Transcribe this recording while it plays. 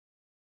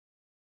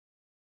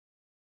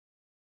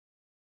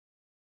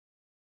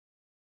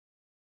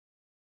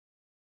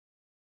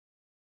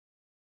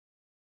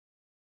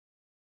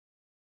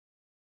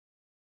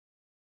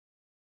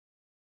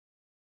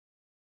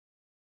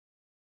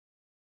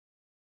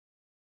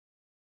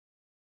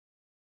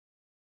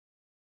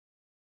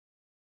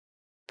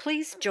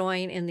Please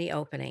join in the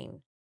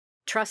opening.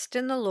 Trust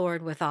in the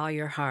Lord with all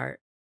your heart,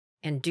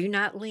 and do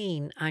not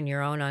lean on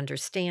your own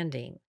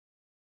understanding.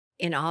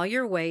 In all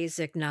your ways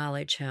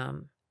acknowledge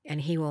him,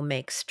 and he will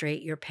make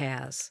straight your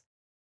paths.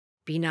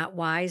 Be not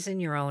wise in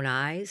your own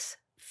eyes.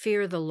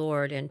 Fear the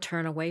Lord and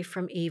turn away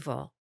from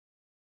evil.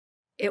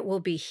 It will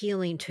be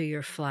healing to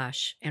your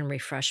flesh and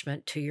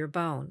refreshment to your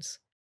bones.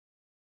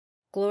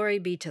 Glory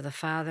be to the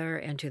Father,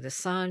 and to the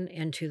Son,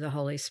 and to the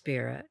Holy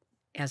Spirit,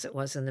 as it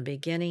was in the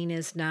beginning,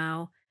 is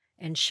now,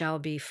 and shall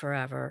be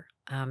forever.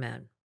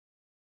 Amen.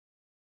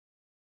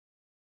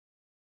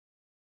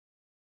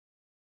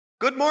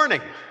 Good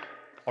morning,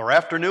 or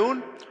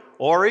afternoon,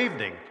 or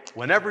evening,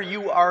 whenever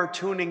you are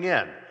tuning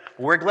in.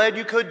 We're glad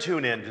you could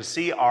tune in to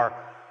see our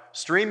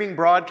streaming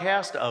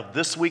broadcast of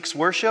this week's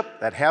worship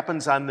that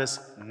happens on this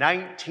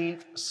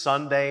 19th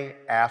Sunday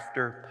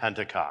after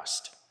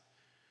Pentecost.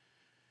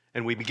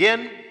 And we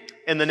begin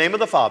in the name of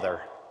the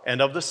Father,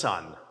 and of the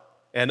Son,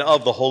 and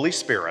of the Holy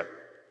Spirit.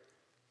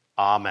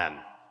 Amen.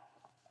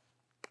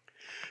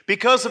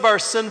 Because of our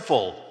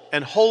sinful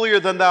and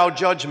holier-than-thou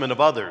judgment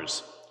of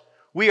others,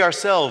 we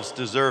ourselves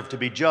deserve to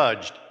be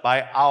judged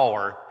by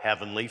our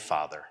Heavenly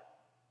Father.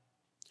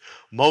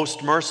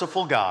 Most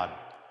merciful God,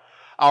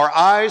 our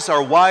eyes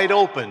are wide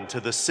open to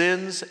the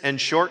sins and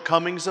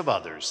shortcomings of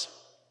others.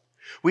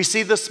 We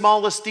see the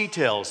smallest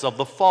details of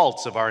the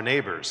faults of our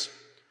neighbors,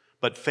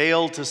 but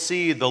fail to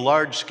see the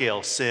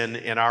large-scale sin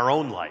in our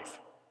own life.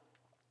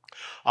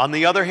 On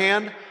the other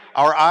hand,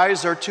 our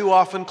eyes are too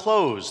often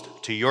closed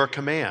to your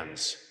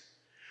commands.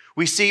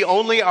 We see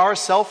only our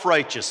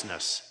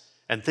self-righteousness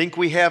and think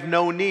we have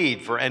no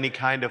need for any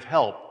kind of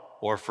help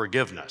or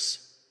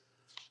forgiveness.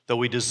 Though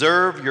we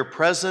deserve your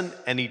present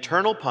and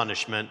eternal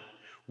punishment,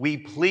 we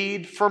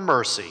plead for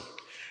mercy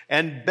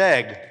and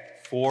beg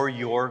for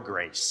your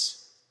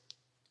grace.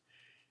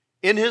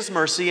 In his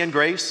mercy and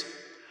grace,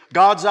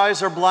 God's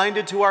eyes are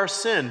blinded to our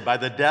sin by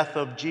the death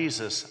of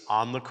Jesus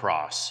on the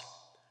cross.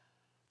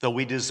 Though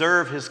we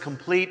deserve his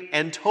complete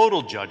and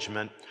total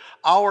judgment,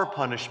 our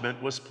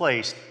punishment was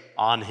placed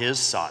on his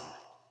Son.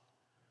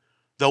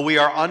 Though we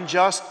are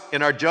unjust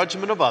in our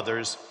judgment of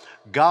others,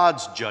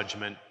 God's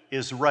judgment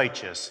is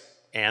righteous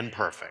and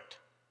perfect.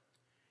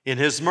 In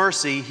his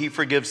mercy, he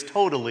forgives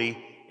totally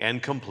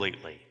and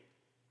completely.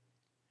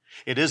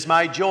 It is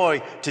my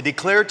joy to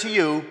declare to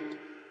you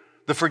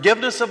the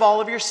forgiveness of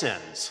all of your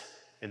sins,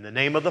 in the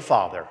name of the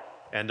Father,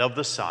 and of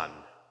the Son,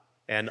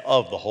 and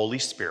of the Holy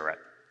Spirit.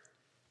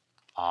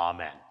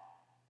 Amen.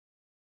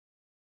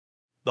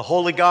 The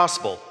Holy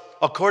Gospel,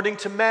 according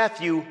to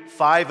Matthew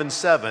 5 and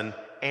 7,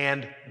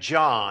 and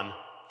John,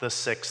 the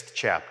 6th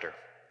chapter.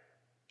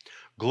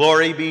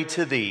 Glory be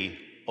to thee,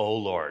 O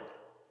Lord.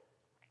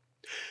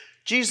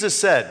 Jesus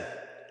said,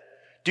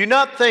 "Do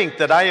not think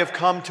that I have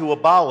come to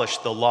abolish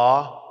the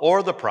law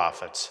or the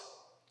prophets.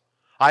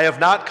 I have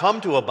not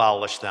come to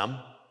abolish them,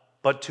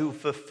 but to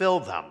fulfill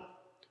them.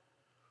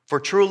 For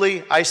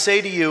truly I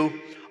say to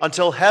you,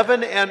 until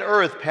heaven and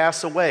earth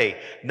pass away,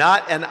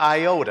 not an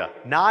iota,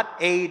 not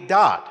a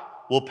dot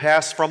will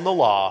pass from the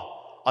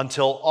law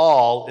until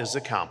all is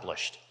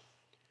accomplished.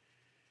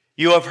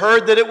 You have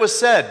heard that it was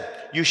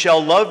said, 'You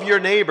shall love your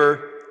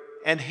neighbor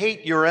and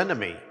hate your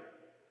enemy.'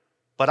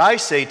 But I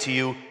say to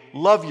you,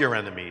 love your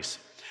enemies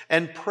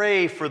and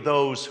pray for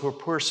those who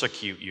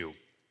persecute you,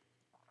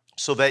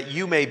 so that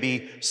you may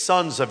be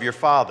sons of your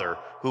Father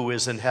who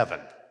is in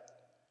heaven.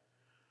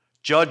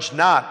 Judge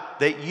not,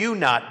 that you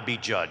not be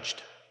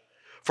judged.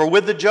 For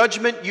with the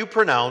judgment you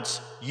pronounce,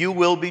 you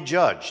will be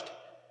judged,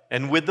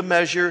 and with the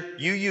measure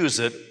you use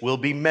it will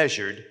be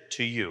measured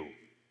to you."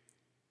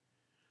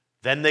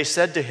 Then they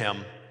said to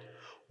him,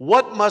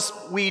 "What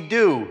must we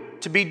do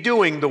to be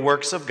doing the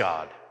works of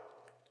God?"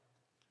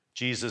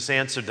 Jesus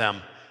answered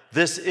them,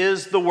 "This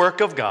is the work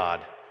of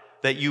God,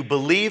 that you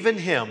believe in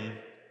him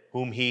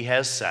whom he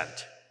has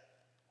sent."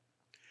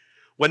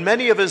 When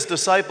many of his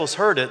disciples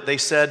heard it, they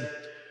said,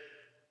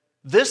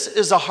 "This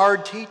is a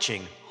hard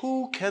teaching.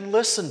 Who can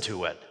listen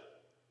to it?"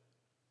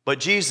 But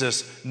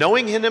Jesus,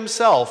 knowing in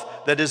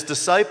himself that his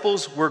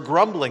disciples were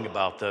grumbling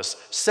about this,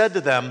 said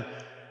to them,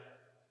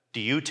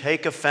 "Do you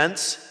take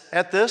offense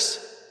at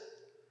this?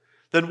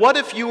 Then what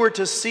if you were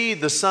to see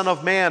the Son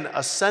of Man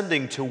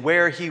ascending to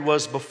where he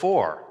was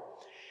before?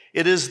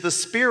 It is the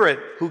Spirit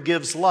who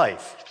gives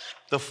life.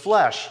 The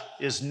flesh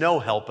is no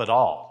help at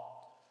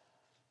all.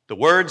 The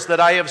words that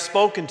I have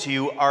spoken to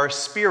you are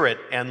spirit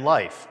and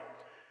life.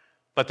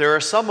 But there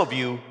are some of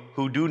you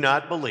who do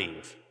not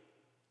believe."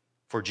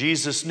 For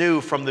Jesus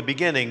knew from the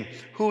beginning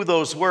who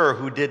those were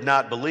who did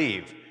not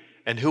believe,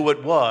 and who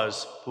it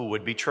was who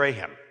would betray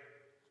him.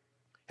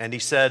 And he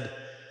said,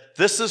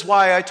 "This is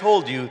why I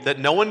told you that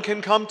no one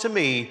can come to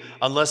me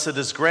unless it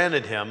is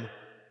granted him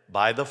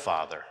by the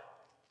Father."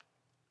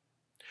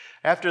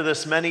 After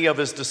this, many of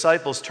his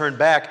disciples turned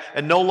back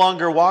and no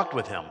longer walked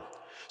with him.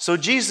 So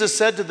Jesus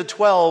said to the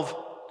 12,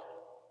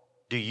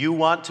 "Do you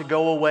want to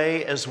go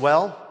away as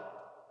well?"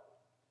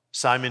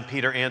 Simon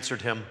Peter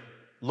answered him,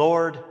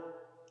 "Lord,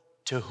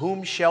 to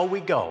whom shall we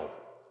go?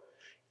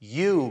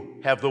 You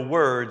have the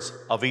words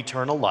of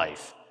eternal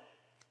life,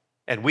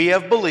 And we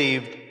have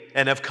believed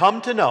and have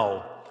come to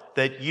know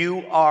that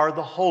you are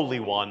the Holy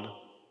One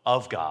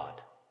of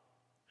God.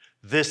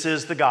 This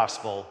is the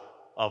gospel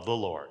of the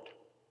Lord.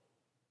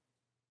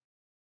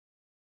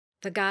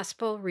 The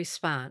Gospel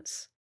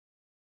Response.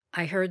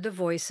 I heard the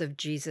voice of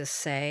Jesus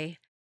say,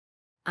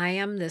 I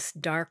am this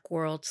dark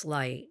world's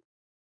light.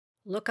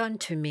 Look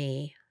unto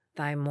me,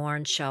 thy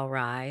morn shall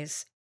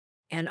rise,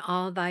 and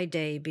all thy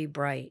day be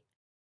bright.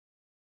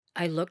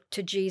 I looked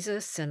to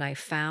Jesus, and I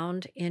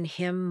found in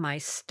him my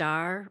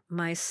star,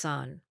 my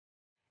sun,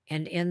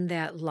 and in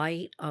that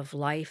light of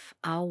life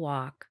I'll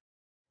walk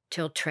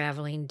till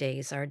traveling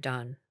days are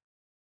done.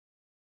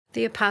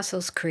 The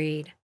Apostles'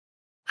 Creed.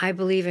 I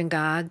believe in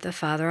God, the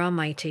Father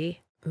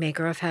Almighty,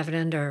 maker of heaven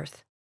and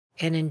earth,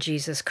 and in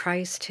Jesus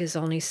Christ, his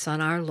only Son,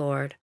 our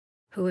Lord,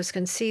 who was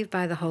conceived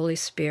by the Holy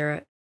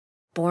Spirit,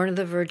 born of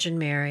the Virgin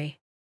Mary,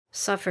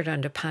 suffered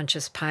under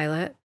Pontius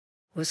Pilate,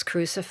 was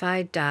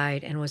crucified,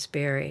 died, and was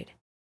buried.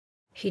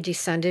 He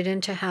descended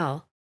into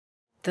hell.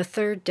 The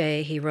third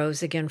day he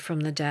rose again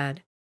from the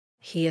dead.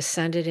 He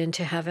ascended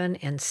into heaven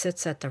and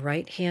sits at the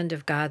right hand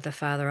of God the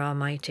Father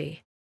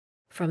Almighty.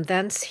 From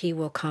thence he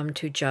will come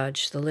to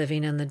judge the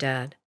living and the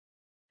dead.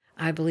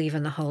 I believe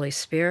in the Holy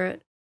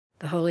Spirit,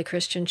 the Holy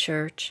Christian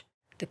Church,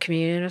 the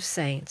communion of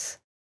saints,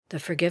 the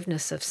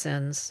forgiveness of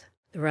sins,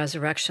 the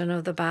resurrection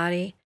of the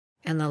body,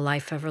 and the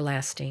life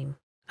everlasting.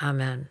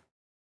 Amen.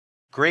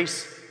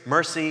 Grace,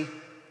 mercy,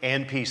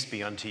 and peace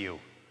be unto you,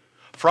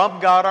 from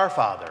God our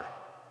Father,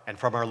 and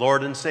from our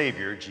Lord and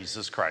Savior,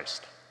 Jesus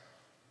Christ.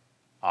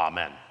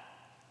 Amen.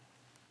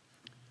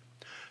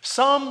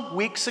 Some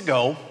weeks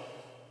ago,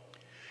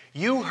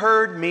 you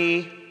heard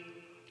me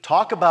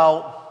talk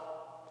about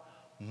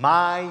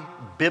my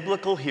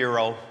biblical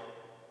hero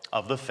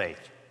of the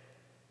faith.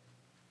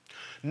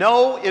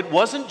 No, it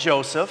wasn't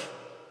Joseph,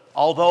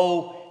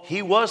 although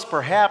he was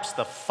perhaps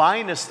the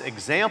finest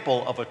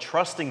example of a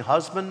trusting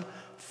husband,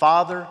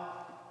 father,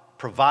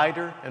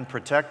 provider, and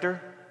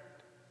protector.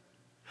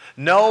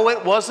 No,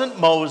 it wasn't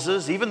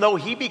Moses, even though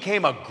he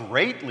became a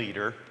great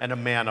leader and a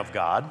man of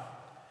God.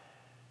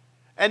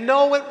 And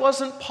no, it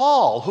wasn't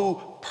Paul,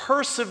 who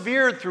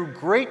persevered through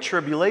great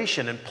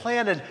tribulation and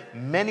planted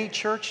many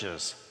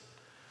churches.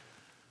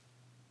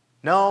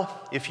 No,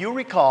 if you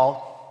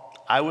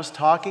recall, I was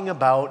talking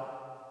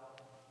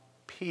about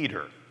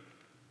Peter,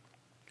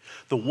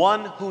 the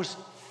one whose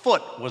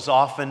foot was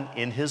often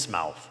in his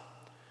mouth,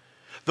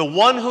 the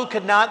one who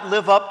could not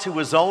live up to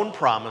his own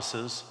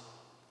promises,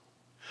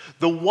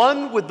 the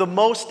one with the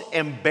most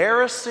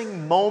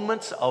embarrassing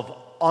moments of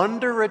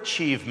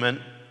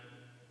underachievement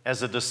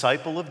as a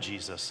disciple of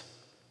Jesus,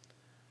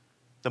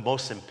 the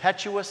most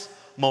impetuous,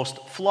 most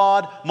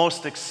flawed,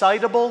 most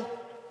excitable,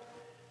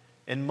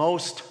 and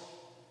most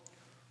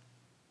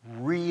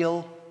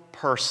real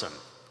person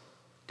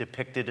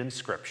depicted in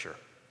Scripture.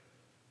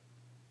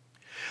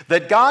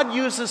 That God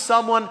uses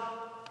someone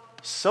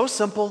so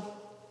simple,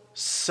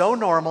 so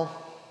normal,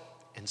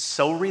 and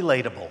so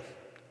relatable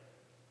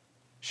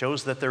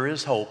shows that there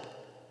is hope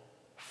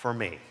for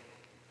me.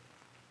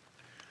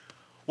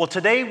 Well,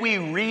 today we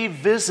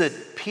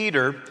revisit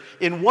Peter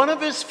in one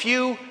of his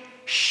few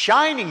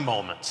shining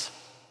moments,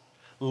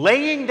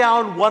 laying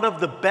down one of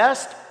the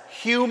best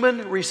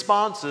human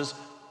responses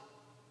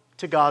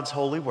to God's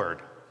holy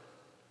word.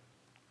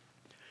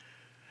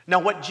 Now,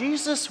 what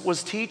Jesus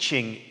was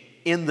teaching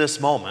in this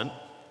moment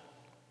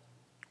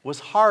was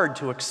hard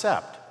to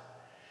accept.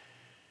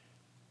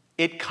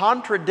 It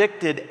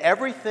contradicted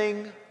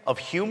everything of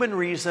human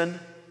reason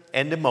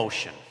and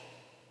emotion.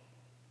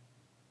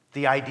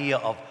 The idea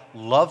of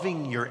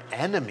loving your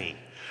enemy,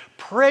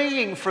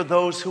 praying for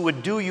those who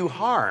would do you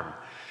harm.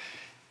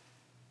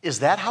 Is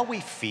that how we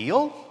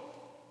feel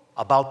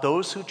about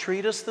those who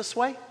treat us this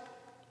way?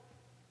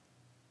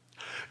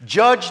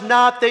 Judge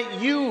not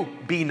that you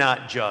be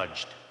not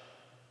judged,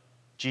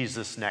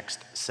 Jesus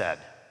next said.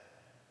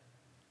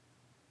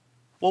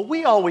 Well,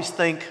 we always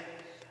think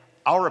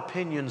our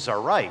opinions are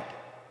right?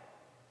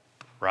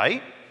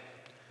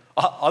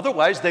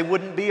 Otherwise, they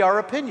wouldn't be our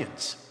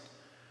opinions.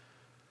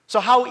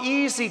 So how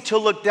easy to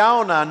look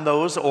down on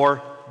those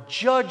or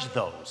judge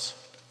those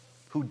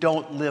who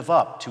don't live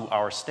up to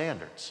our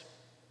standards.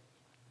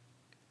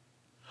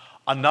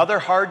 Another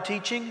hard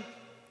teaching,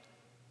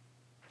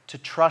 to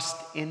trust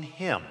in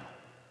Him.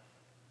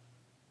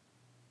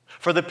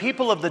 For the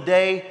people of the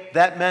day,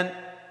 that meant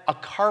a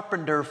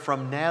carpenter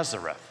from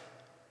Nazareth.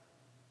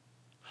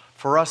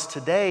 For us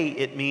today,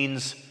 it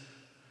means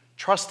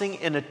trusting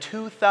in a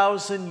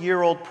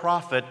 2,000-year-old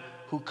prophet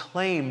who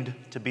claimed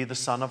to be the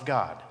Son of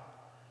God.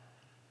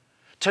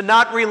 To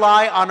not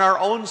rely on our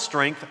own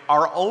strength,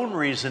 our own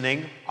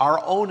reasoning, our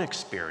own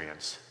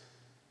experience.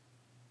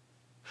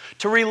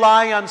 To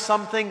rely on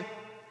something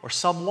or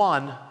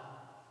someone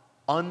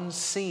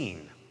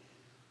unseen.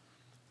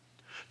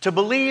 To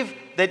believe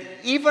that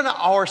even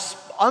our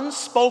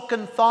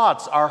unspoken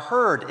thoughts are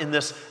heard in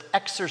this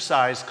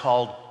exercise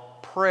called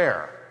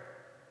prayer.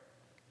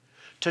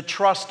 To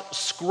trust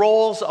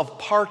scrolls of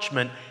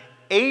parchment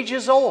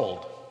ages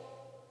old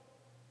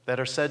that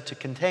are said to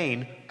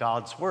contain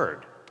God's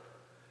word.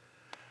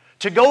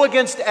 to go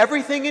against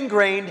everything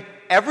ingrained,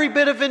 every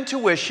bit of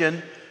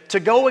intuition, to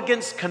go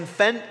against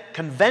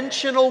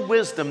conventional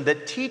wisdom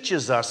that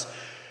teaches us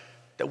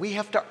that we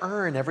have to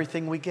earn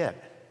everything we get,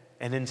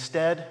 and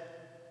instead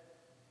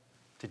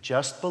to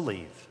just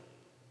believe.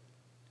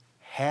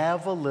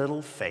 Have a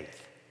little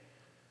faith.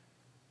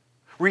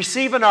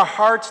 Receive in our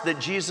hearts that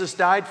Jesus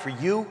died for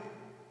you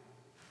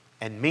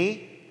and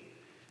me,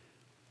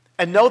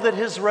 and know that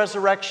his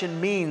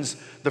resurrection means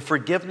the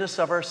forgiveness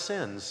of our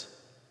sins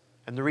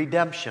and the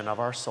redemption of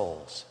our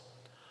souls.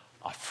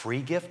 A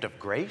free gift of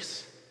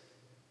grace?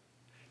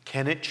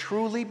 Can it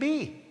truly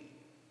be?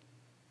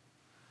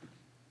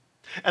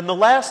 And the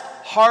last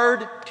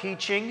hard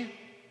teaching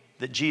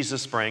that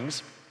Jesus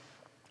brings,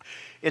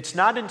 it's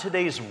not in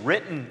today's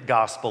written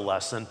gospel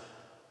lesson,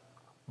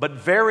 but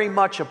very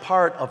much a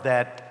part of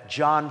that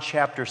John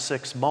chapter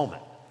 6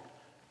 moment.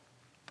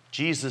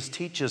 Jesus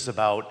teaches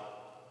about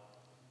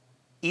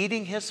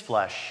eating his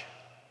flesh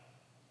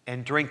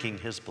and drinking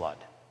his blood.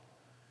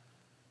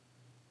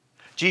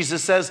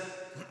 Jesus says,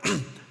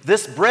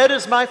 "This bread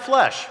is my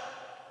flesh,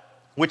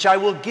 which I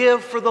will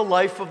give for the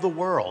life of the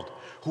world.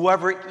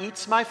 Whoever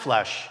eats my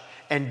flesh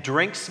and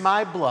drinks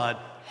my blood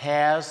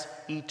has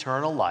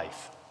eternal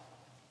life,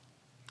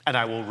 and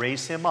I will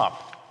raise him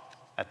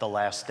up at the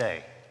last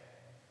day."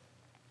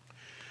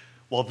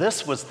 Well,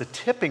 this was the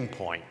tipping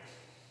point.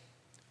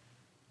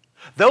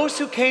 Those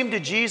who came to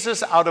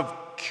Jesus out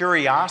of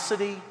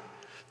curiosity,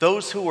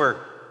 those who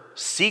were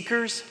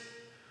seekers,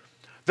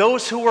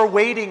 those who were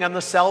waiting on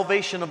the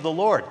salvation of the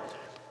Lord,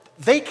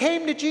 they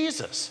came to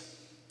Jesus.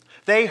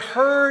 They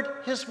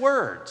heard his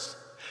words.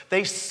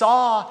 They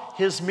saw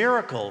his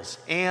miracles,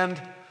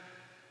 and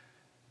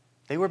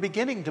they were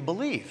beginning to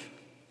believe.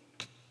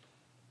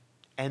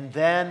 And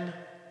then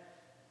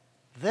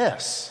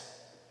this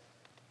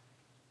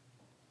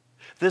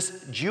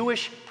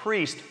Jewish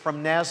priest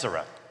from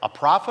Nazareth, a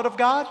prophet of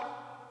God?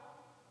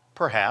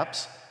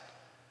 Perhaps.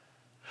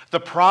 The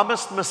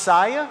promised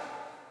Messiah?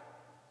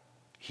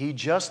 He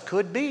just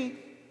could be.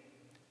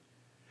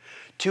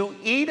 To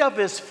eat of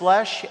his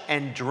flesh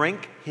and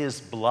drink his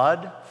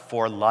blood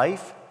for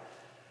life?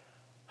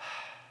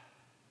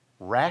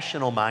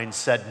 Rational minds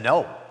said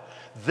no.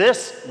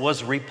 This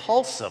was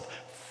repulsive.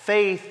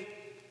 Faith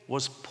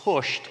was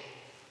pushed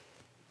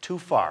too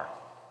far.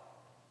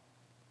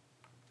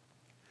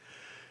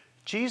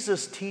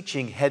 Jesus'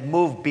 teaching had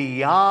moved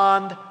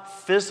beyond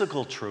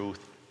physical truth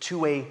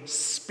to a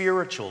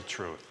spiritual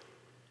truth.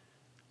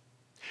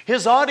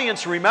 His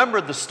audience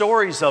remembered the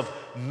stories of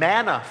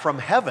manna from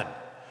heaven,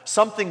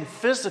 something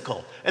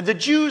physical, and the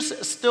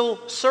Jews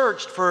still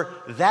searched for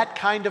that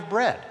kind of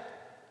bread.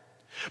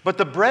 But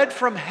the bread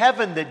from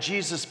heaven that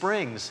Jesus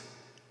brings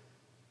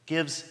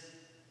gives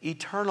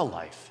eternal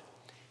life,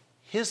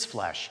 his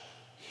flesh,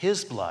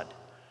 his blood.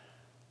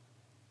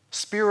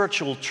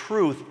 Spiritual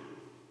truth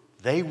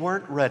they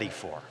weren't ready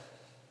for.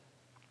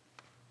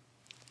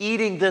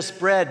 Eating this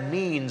bread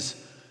means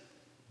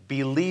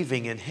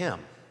believing in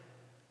him.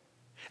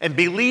 And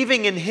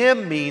believing in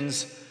him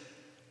means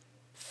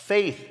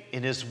faith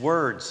in his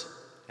words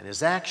and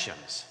his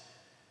actions.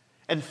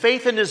 And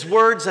faith in his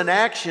words and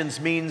actions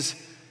means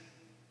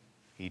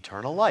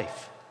eternal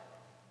life,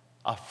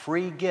 a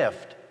free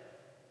gift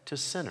to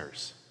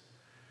sinners.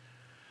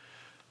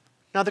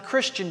 Now, the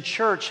Christian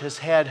church has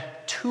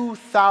had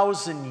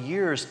 2,000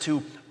 years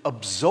to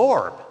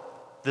absorb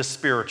this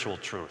spiritual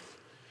truth.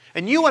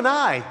 And you and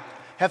I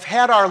have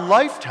had our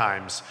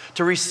lifetimes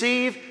to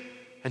receive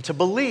and to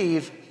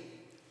believe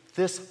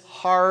this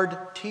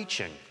hard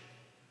teaching,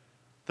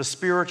 the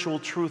spiritual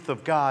truth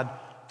of God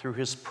through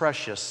his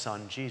precious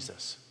Son,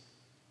 Jesus.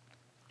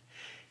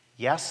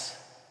 Yes,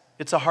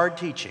 it's a hard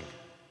teaching.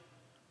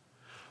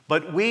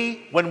 But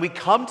when we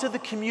come to the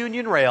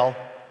communion rail,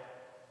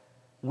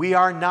 we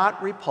are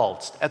not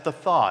repulsed at the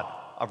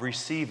thought of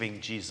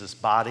receiving Jesus'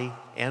 body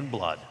and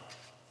blood,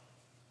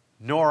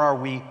 nor are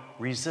we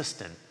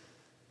resistant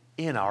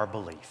in our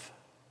belief.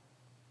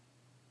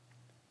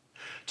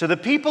 To the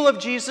people of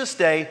Jesus'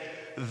 day,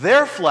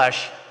 their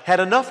flesh had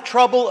enough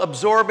trouble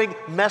absorbing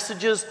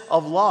messages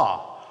of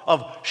law,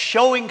 of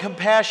showing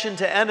compassion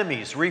to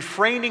enemies,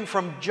 refraining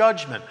from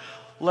judgment,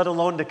 let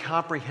alone to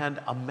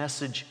comprehend a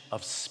message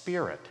of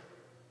spirit.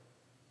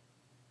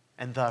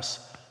 And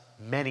thus,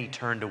 many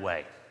turned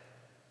away.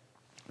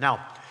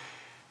 Now,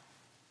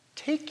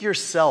 take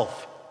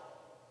yourself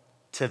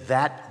to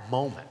that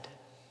moment.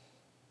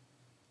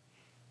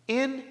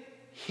 In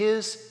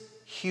his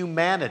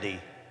humanity,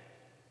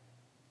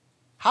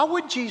 how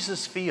would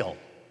Jesus feel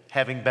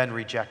having been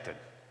rejected?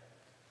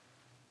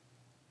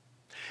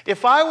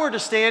 If I were to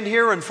stand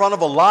here in front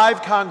of a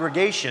live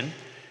congregation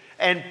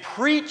and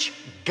preach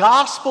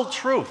gospel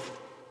truth,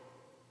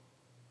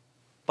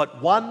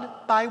 but one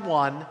by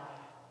one,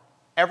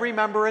 every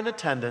member in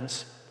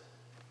attendance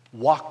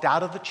walked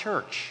out of the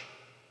church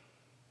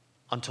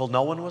until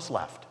no one was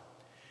left,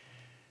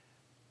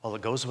 well,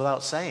 it goes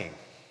without saying,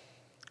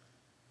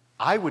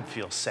 I would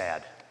feel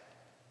sad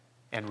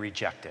and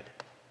rejected.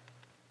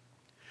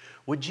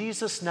 Would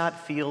Jesus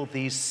not feel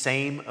these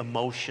same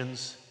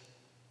emotions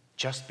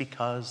just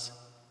because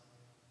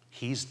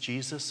he's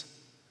Jesus?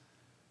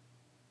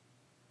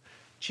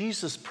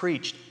 Jesus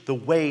preached the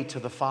way to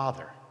the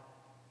Father.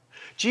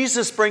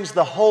 Jesus brings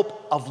the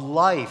hope of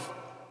life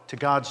to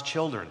God's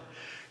children.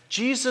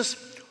 Jesus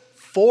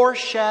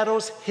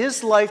foreshadows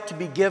his life to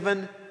be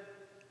given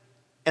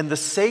and the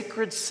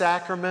sacred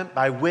sacrament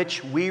by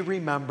which we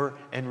remember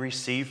and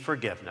receive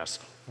forgiveness.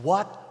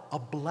 What a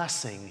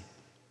blessing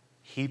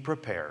he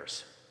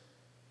prepares.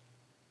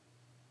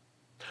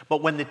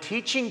 But when the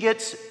teaching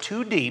gets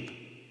too deep,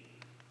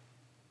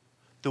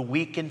 the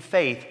weak in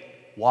faith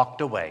walked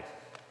away.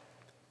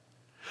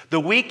 The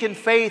weak in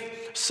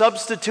faith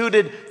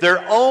substituted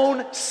their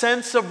own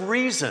sense of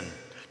reason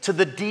to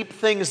the deep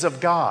things of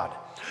God.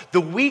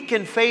 The weak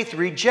in faith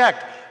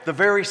reject the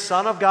very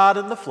Son of God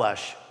in the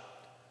flesh,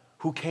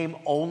 who came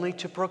only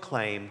to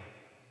proclaim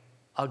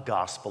a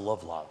gospel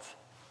of love.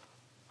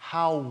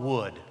 How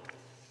would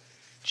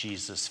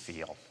Jesus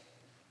feel?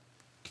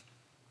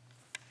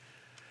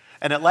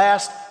 And at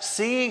last,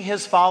 seeing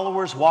his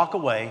followers walk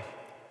away,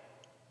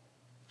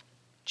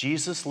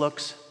 Jesus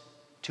looks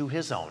to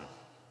his own,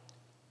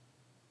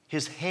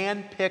 his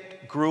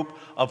hand-picked group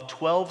of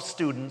 12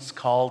 students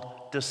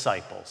called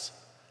disciples,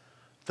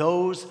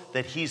 those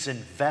that he's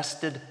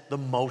invested the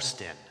most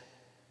in,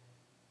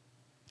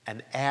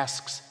 and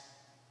asks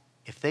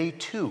if they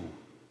too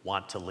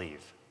want to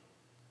leave.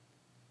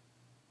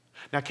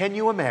 Now, can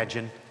you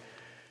imagine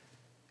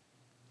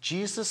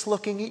Jesus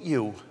looking at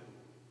you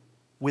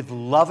with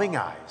loving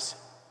eyes,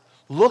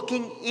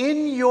 looking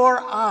in your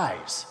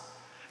eyes,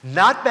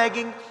 not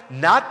begging,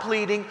 not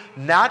pleading,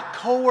 not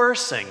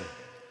coercing,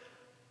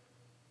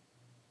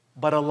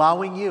 but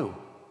allowing you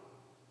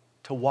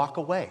to walk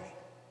away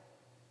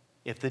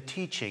if the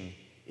teaching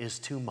is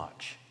too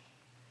much?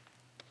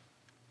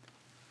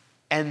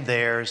 And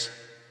there's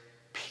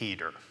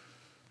Peter.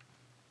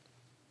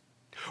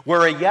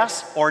 Where a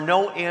yes or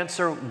no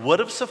answer would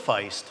have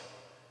sufficed,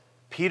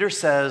 Peter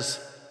says,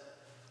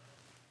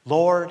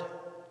 "Lord,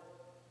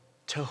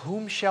 to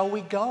whom shall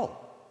we go?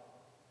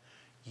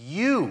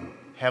 You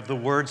have the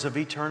words of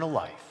eternal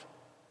life.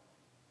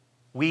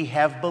 We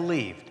have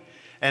believed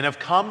and have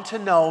come to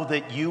know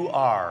that you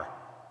are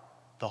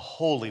the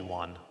Holy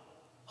One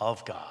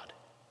of God."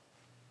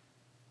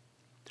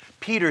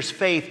 Peter's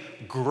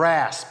faith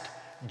grasped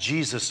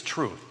Jesus'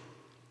 truth.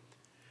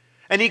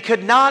 And he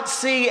could not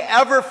see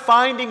ever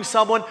finding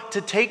someone to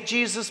take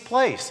Jesus'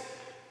 place,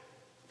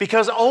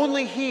 because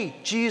only he,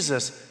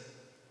 Jesus,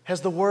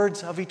 has the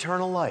words of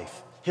eternal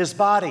life. His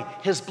body,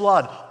 his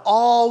blood,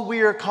 all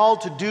we are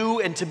called to do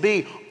and to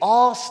be,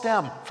 all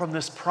stem from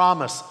this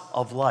promise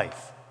of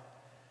life.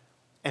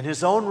 And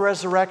his own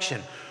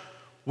resurrection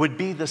would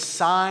be the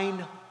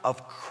sign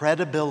of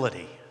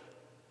credibility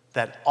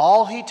that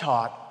all he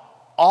taught,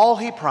 all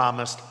he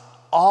promised,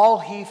 all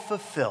he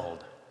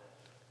fulfilled.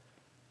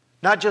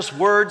 Not just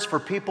words for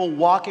people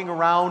walking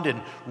around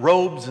in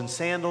robes and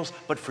sandals,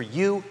 but for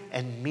you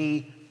and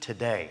me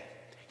today.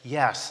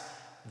 Yes,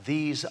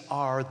 these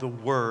are the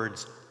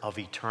words of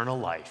eternal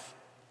life,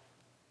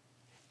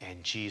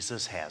 and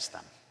Jesus has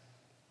them.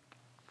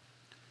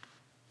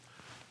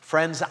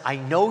 Friends, I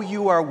know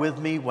you are with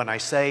me when I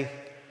say,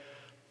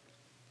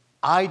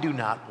 I do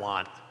not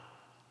want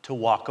to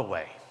walk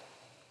away.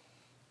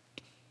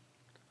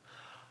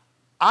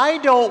 I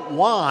don't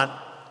want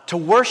to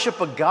worship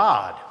a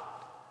God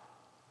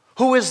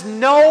who is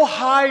no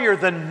higher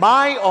than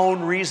my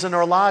own reason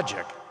or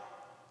logic.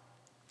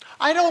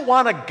 I don't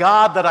want a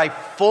God that I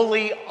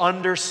fully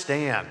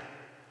understand.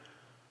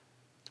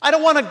 I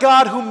don't want a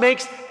God who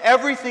makes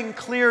everything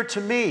clear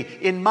to me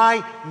in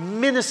my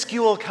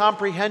minuscule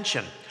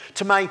comprehension,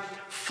 to my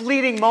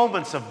fleeting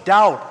moments of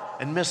doubt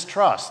and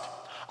mistrust.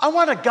 I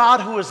want a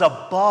God who is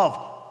above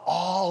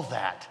all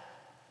that.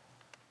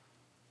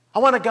 I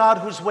want a God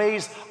whose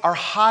ways are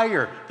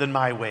higher than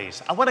my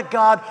ways. I want a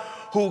God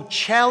who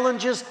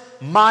challenges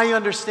my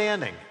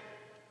understanding,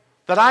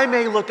 that I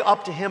may look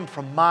up to him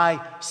from my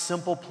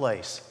simple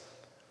place.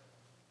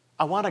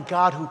 I want a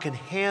God who can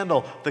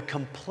handle the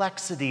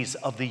complexities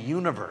of the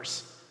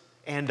universe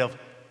and of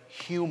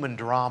human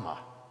drama.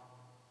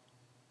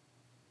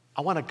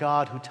 I want a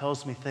God who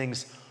tells me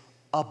things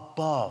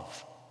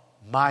above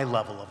my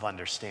level of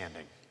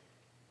understanding.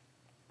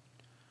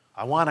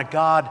 I want a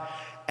God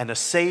and a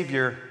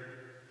Savior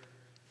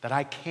that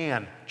I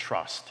can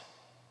trust,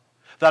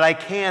 that I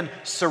can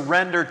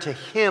surrender to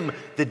him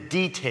the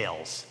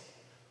details,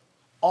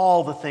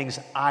 all the things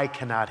I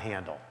cannot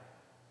handle.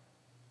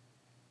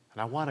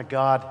 And I want a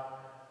God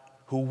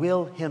who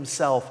will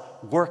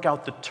himself work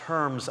out the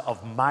terms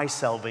of my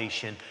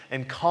salvation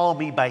and call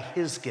me by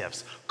his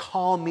gifts,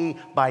 call me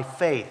by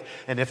faith.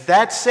 And if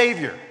that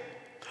Savior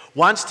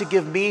wants to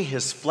give me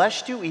his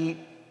flesh to eat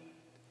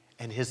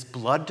and his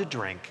blood to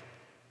drink,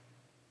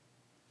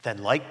 then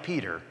like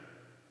Peter,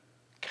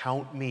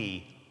 count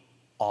me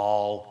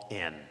all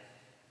in.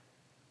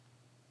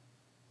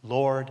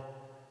 Lord,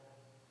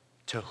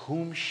 to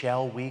whom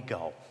shall we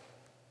go?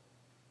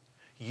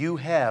 You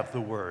have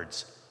the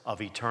words of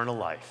eternal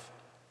life,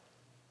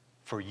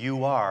 for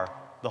you are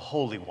the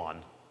Holy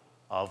One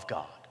of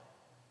God.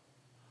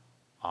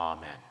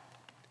 Amen.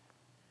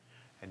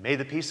 And may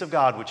the peace of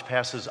God, which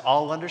passes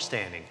all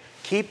understanding,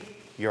 keep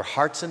your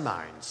hearts and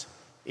minds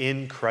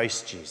in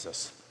Christ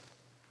Jesus.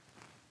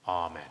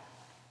 Amen.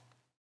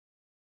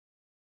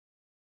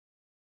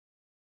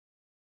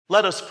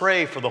 Let us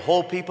pray for the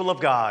whole people of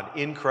God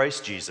in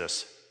Christ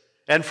Jesus,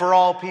 and for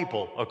all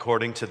people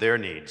according to their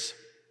needs.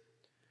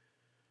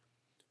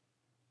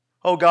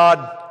 O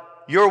God,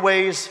 your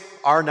ways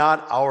are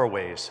not our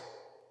ways.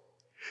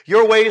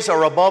 Your ways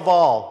are above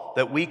all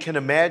that we can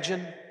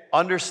imagine,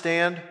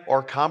 understand,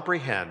 or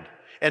comprehend,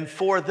 and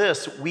for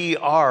this we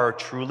are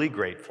truly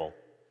grateful.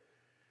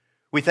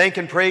 We thank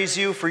and praise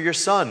you for your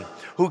Son,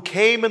 who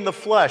came in the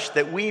flesh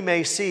that we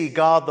may see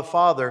God the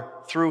Father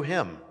through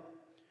him.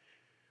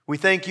 We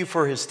thank you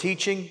for his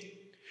teaching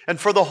and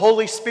for the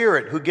Holy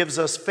Spirit, who gives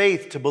us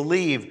faith to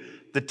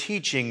believe the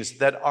teachings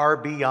that are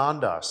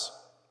beyond us.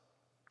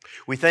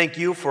 We thank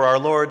you for our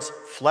Lord's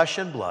flesh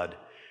and blood,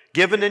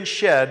 given and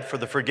shed for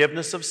the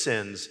forgiveness of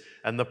sins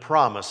and the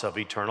promise of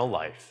eternal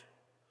life.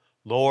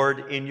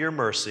 Lord, in your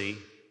mercy,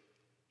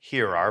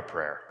 hear our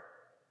prayer.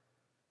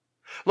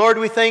 Lord,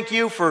 we thank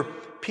you for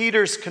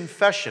Peter's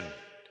confession,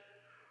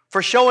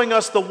 for showing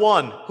us the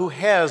one who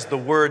has the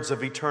words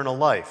of eternal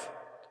life,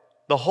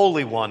 the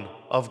Holy One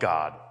of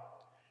God.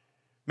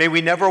 May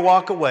we never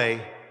walk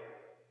away,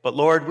 but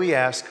Lord, we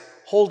ask,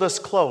 hold us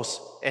close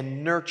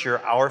and nurture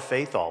our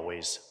faith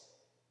always.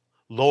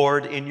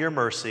 Lord, in your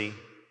mercy,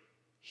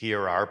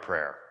 hear our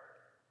prayer.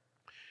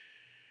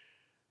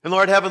 And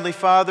Lord, Heavenly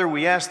Father,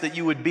 we ask that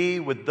you would be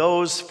with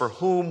those for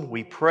whom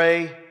we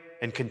pray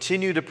and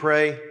continue to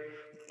pray.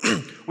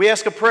 We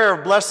ask a prayer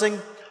of blessing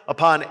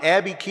upon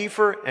Abby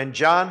Kiefer and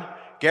John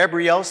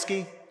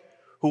Gabrielski,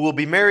 who will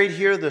be married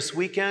here this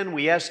weekend.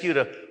 We ask you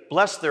to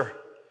bless their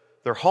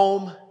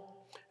home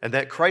and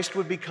that Christ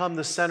would become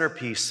the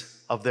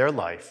centerpiece of their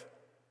life.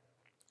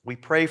 We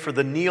pray for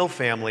the Neal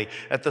family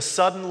at the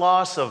sudden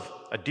loss of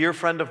a dear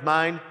friend of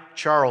mine,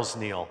 Charles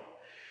Neal.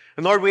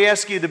 And Lord, we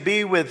ask you to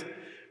be with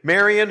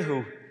Marion,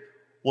 who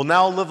will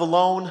now live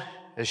alone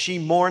as she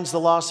mourns the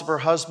loss of her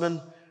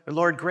husband. And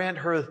Lord, grant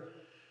her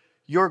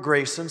your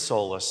grace and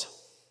solace,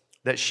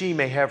 that she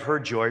may have her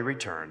joy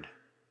returned.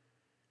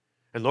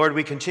 And Lord,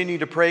 we continue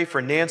to pray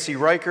for Nancy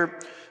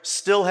Reichert,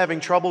 still having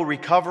trouble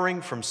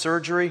recovering from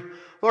surgery.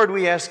 Lord,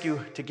 we ask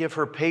you to give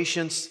her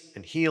patience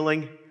and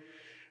healing.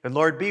 And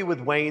Lord, be with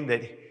Wayne,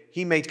 that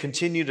he may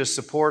continue to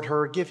support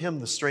her. Give him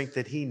the strength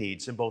that he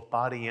needs in both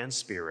body and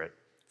spirit.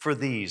 For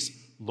these,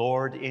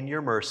 Lord, in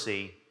your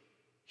mercy,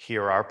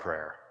 hear our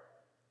prayer.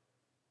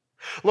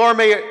 Lord,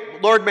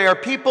 may our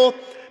people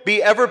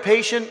be ever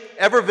patient,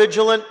 ever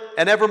vigilant,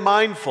 and ever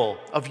mindful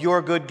of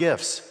your good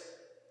gifts.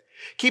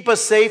 Keep us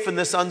safe in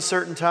this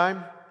uncertain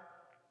time.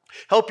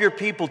 Help your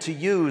people to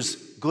use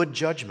good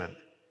judgment.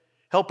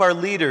 Help our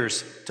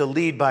leaders to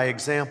lead by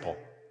example.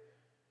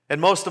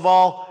 And most of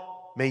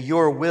all, may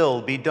your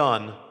will be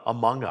done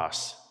among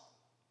us.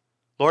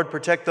 Lord,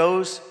 protect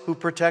those who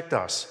protect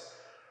us,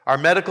 our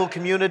medical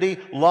community,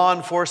 law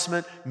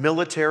enforcement,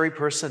 military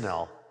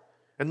personnel.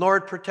 And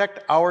Lord,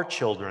 protect our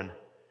children.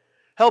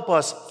 Help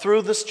us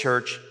through this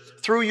church,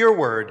 through your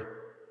word,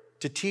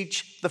 to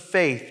teach the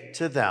faith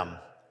to them,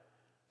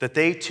 that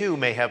they too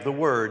may have the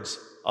words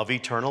of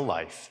eternal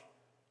life.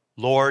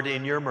 Lord,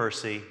 in your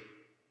mercy,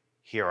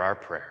 hear our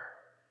prayer.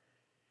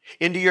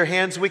 Into your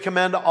hands we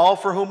commend all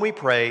for whom we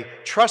pray,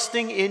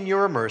 trusting in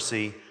your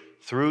mercy,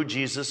 through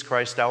Jesus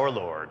Christ our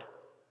Lord.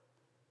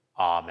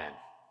 Amen.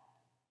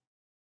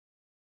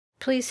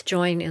 Please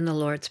join in the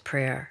Lord's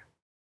Prayer.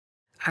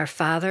 Our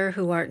Father,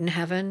 who art in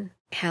heaven,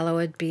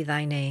 hallowed be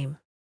thy name.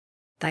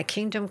 Thy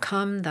kingdom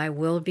come, thy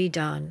will be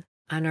done,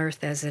 on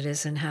earth as it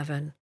is in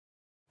heaven.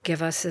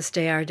 Give us this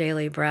day our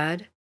daily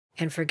bread,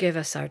 and forgive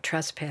us our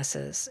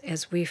trespasses,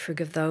 as we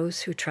forgive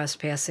those who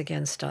trespass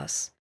against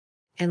us.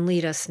 And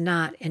lead us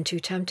not into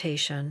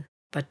temptation,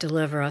 but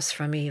deliver us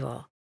from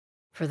evil.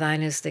 For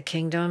thine is the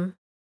kingdom,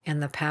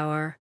 and the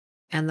power,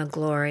 and the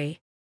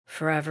glory,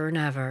 forever and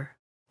ever.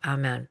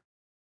 Amen.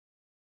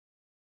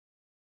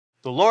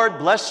 The Lord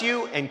bless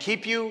you and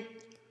keep you.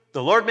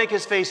 The Lord make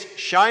his face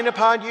shine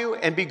upon you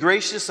and be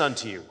gracious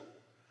unto you.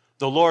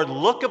 The Lord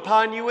look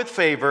upon you with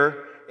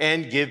favor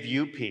and give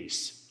you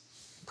peace.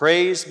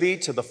 Praise be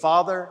to the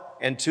Father,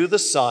 and to the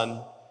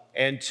Son,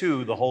 and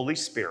to the Holy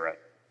Spirit.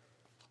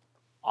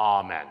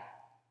 Amen.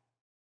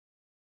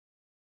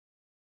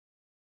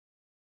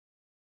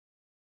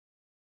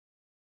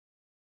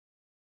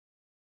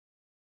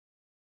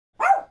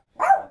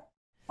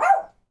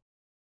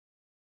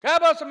 God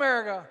bless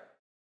America.